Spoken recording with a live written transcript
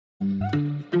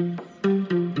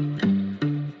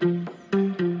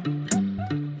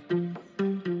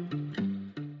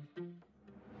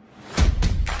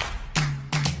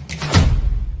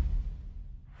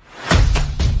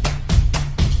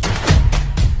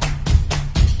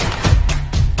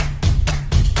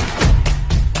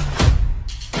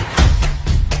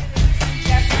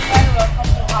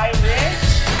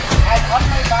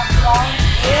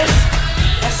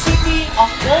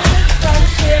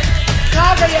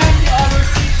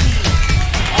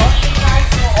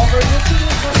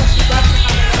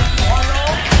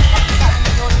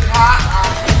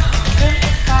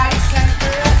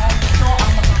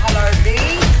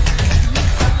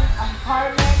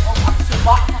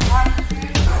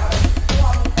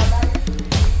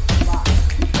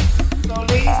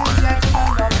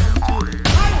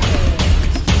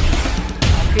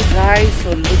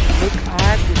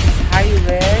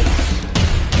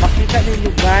Kita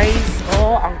ninyo guys,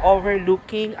 oh, ang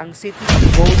overlooking ang city of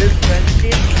Golden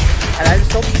Friendship. And I'm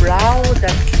so proud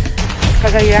that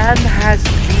Cagayan has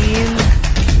been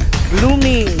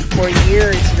blooming for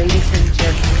years, ladies and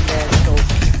gentlemen. So,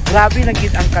 grabe na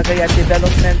gid ang Cagayan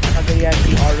development sa Cagayan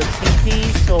de Oro City.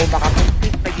 So,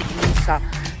 makakompete na gid ni sa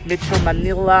Metro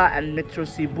Manila and Metro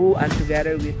Cebu and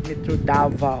together with Metro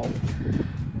Davao.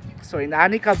 So,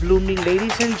 inaani ka blooming,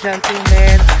 ladies and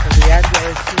gentlemen, ang Cagayan de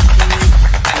Oro City,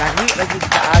 lahi lagi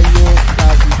kaayo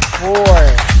na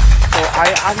before. So, I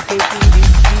am taking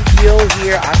this video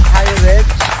here at High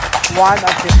Ridge, one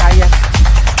of the highest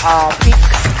peak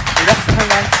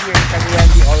restaurants here in Cagayan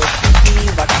de Oro City.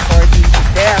 But according to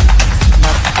them,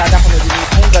 sana ko na din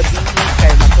itong gabi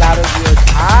kay maklaro yun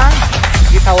ang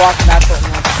gitawag nato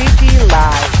ng City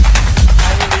Lights.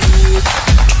 High Ridge.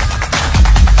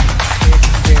 It's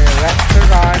their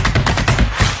restaurant.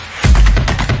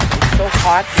 It's so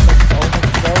hot because it's almost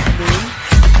 12 noon.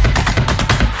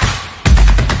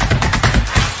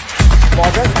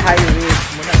 Models High Ridge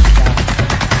muna siya.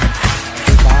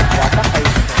 Diba? Wata kayo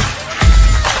siya.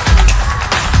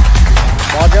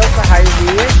 Model sa High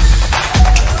Ridge.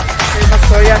 Kasi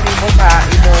mastorya nimo sa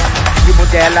imong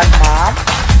gimodelan, ma'am.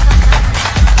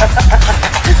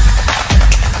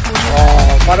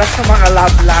 Oh, para sa mga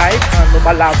love life,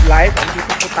 love life,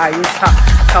 andito po tayo sa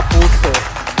Kapuso.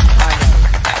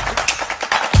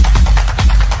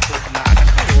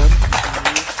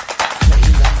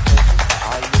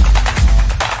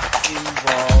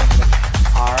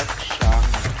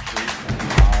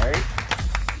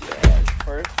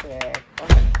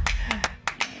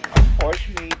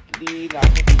 Unfortunately,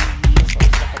 nakakabili sa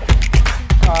isa ka kasi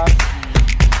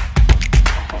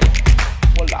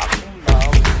wala akong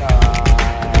love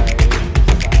life.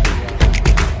 Sayang.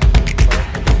 Perfect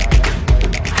sana my love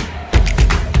life.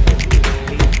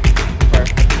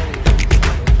 Perfect na rin sa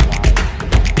love life.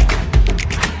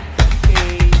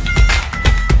 Okay.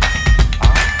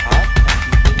 At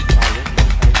nandito tayo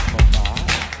kahit baba.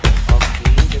 Okay.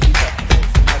 Dali ba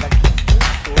sa malaking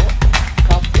puso.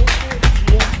 Kapuso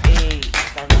GMA.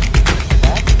 Isang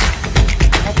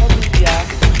kapamilya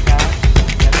na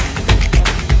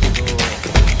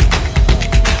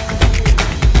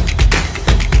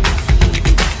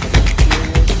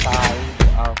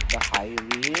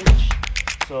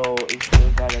so, if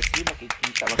you're gonna see,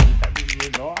 makita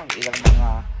ninyo, no, ang ilang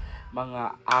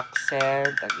mga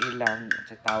accent, ang ilang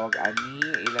tawag ani,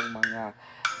 ilang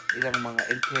mga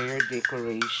interior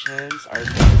decorations are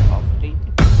made of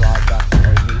native products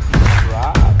or native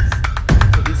crafts.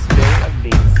 So, this is very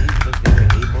amazing because they were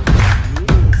able to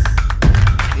use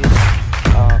this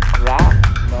craft,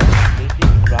 no,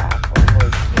 native craft, of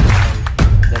course, made by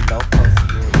the locals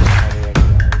here in Cagayan de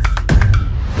Oro City.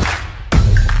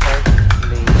 It's a perfect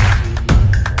place, really,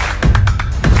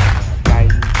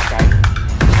 dining.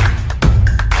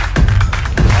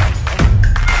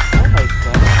 Oh my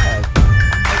God!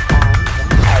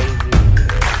 Ang Irish.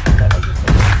 Talaga sa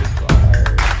lugar.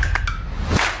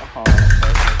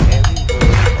 Perfect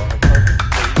everywhere. Or perfect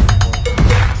place for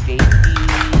dating.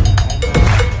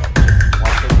 Just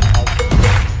wanted to have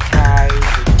time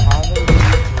with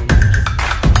families or you just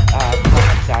come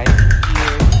and dine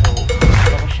here. So,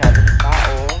 wala masyadong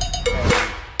tao.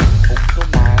 Ukto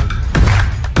man.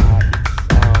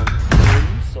 It's noon,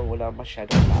 so wala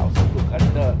masyadong tao. So, look at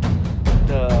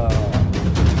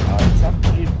it's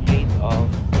actually made of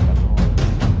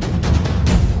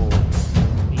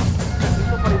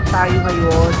dito pa rin tayo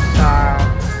ngayon sa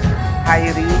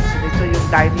High Ridge. Ito yung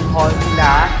dining hall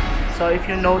nila. So if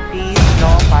you notice,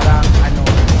 no, parang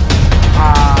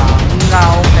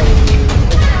hingaw kay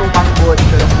tumanggod.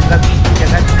 Pero kung gabi ka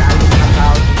na ayun ang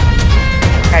tao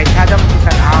kay kada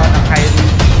magkisanaw ng High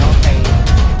Ridge, no, kay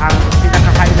ang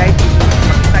pinaka-highlight dito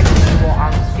makita mo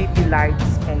ang city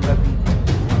lights kung gabi.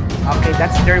 Okay,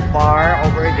 that's their bar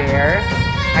over there.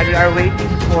 And we are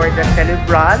waiting for the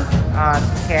celebrant,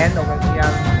 Ken, o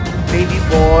yung baby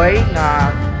boy na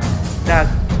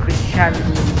Christian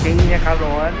Day niya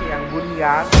karon, yung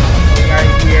bunyag. So we are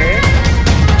here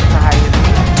sa High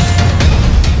Ridge.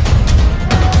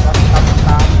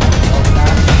 Tap-tap-tap. So na,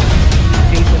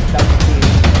 Jesus loves me.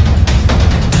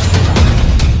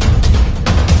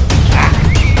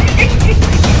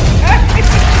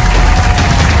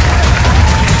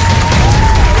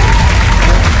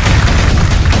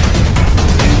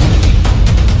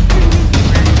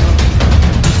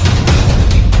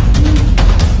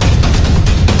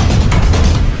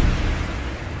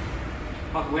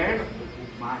 Mag-wear ng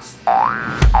mask.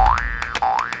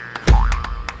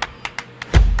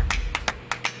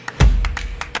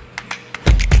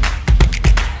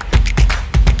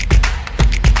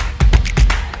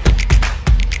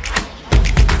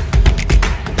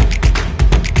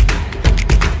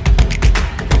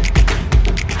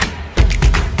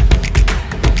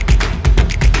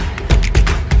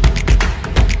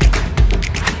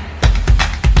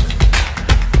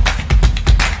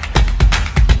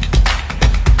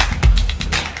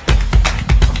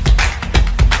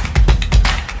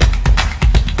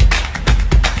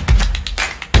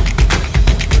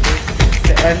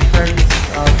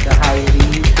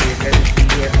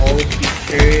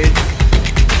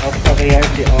 Cagayan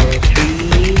de Oro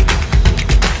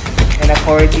 3. And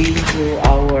according to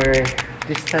our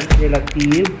distant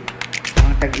relative,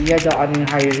 ang tag-iya daw anong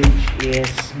high ridge is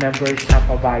members sa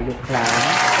Pabayo clan.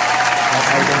 But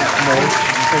I don't know,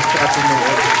 hindi siya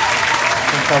tinuod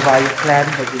yung Pabayo clan,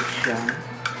 bagid siya.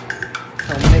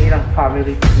 So, may ilang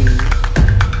family tree.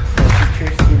 So,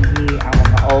 pictures din ni ang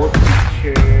mga old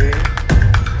picture.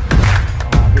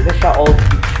 Dito siya old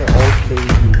picture, old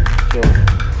lady. Joke.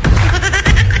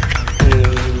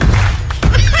 Okay. So,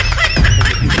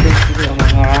 pictures din ang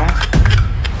mga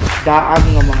daan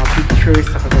ng mga pictures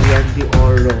sa Cagayan de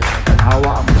Oro.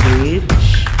 Tanawa ang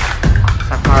bridge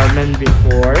sa Carmen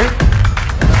before.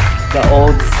 The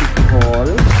old City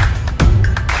Hall.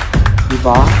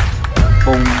 Diba?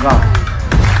 Bongga.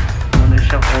 Ano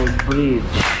siyang old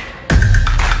bridge.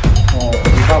 Oh,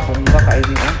 diba? Bongga kayo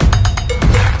din.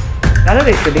 Ano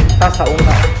rin? Selecta sa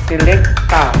una.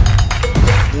 Selecta.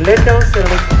 Little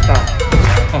Selecta.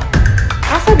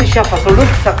 Asa di siya? Pasulod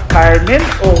sa Carmen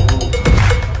o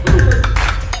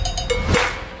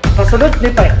pasulod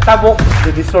ni pa tabok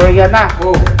Divisoria na.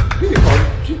 Oh,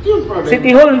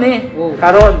 City Hall ni. Oh.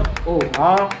 Karon. Oh.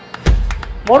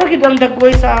 Moro gid ang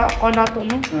dagway sa kon nato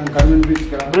no. Carmen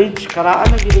Bridge ka. Bridge karaan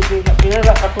na gid na pila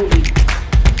ka tuig.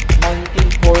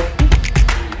 1940.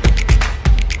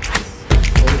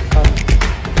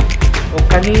 O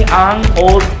kani ang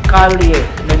Old Calle,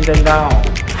 Mindanao.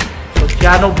 So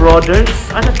Tiano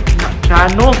Brothers, ano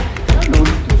Tiano?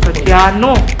 Sa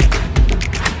Tiano.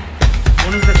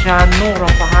 Ano sa Tiano,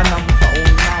 rampahan ang sa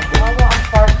una. Bawa ang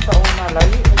park sa una,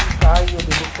 layo ang tayo,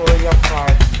 Victoria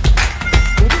Park.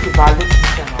 Pwede ibalik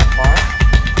siya nga park.